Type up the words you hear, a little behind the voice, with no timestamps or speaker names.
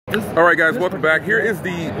Alright guys, welcome back. Here is the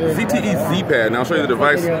ZTE ZPad, and I'll show you the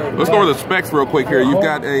device. Let's go over the specs real quick here. You've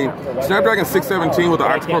got a Snapdragon 617 with an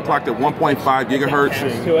octa-core clocked at 1.5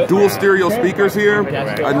 gigahertz, dual stereo speakers here,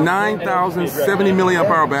 a 9,070 milliamp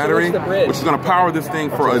hour battery, which is going to power this thing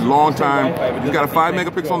for a long time. You've got a 5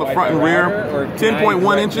 megapixel on the front and rear,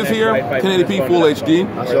 10.1 inches here, 1080p Full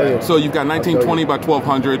HD. So you've got 1920 by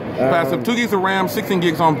 1200, passive 2 gigs of RAM, 16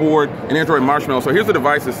 gigs on board, and Android Marshmallow. So here's the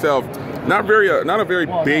device itself. Not a very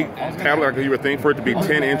big tablet like you would think for it to be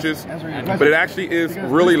 10 inches, but it actually is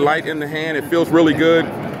really light in the hand. It feels really good,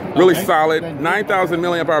 really solid. 9,000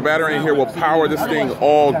 milliamp hour battery in here will power this thing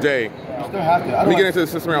all day. Let me get into the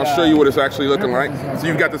system and I'll show you what it's actually looking like. So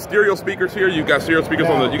you've got the stereo speakers here. You've got stereo speakers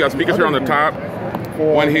on the. You got speakers here on the top,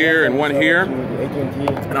 one here and one here.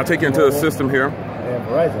 And I'll take you into the system here.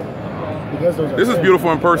 This is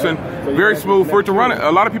beautiful in person, very smooth. For it to run,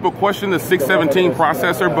 a lot of people question the 617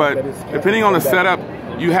 processor, but depending on the setup,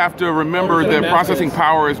 you have to remember that processing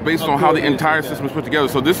power is based on how the entire system is put together.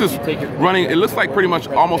 So this is running, it looks like pretty much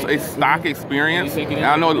almost a stock experience. And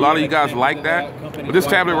I know a lot of you guys like that. But this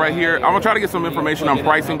tablet right here, I'm gonna try to get some information on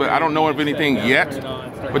pricing, but I don't know of anything yet.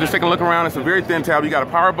 But just take a look around, it's a very thin tablet. You got a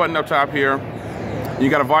power button up top here. You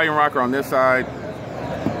got a volume rocker on this side.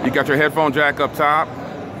 You got your headphone jack up top.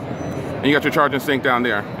 And you got your charging sink down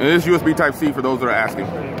there. And this is USB Type-C for those that are asking.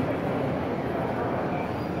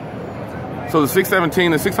 So the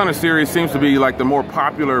 617, the 600 series seems to be like the more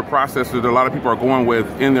popular processor that a lot of people are going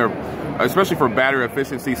with in their, especially for battery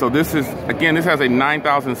efficiency. So this is, again, this has a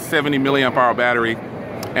 9,070 milliamp hour battery,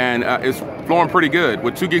 and it's flowing pretty good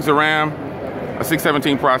with 2 gigs of RAM, a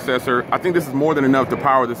 617 processor. I think this is more than enough to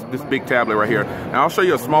power this big tablet right here. Now I'll show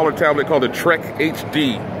you a smaller tablet called the Trek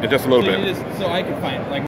HD in just a little bit. So I can find like.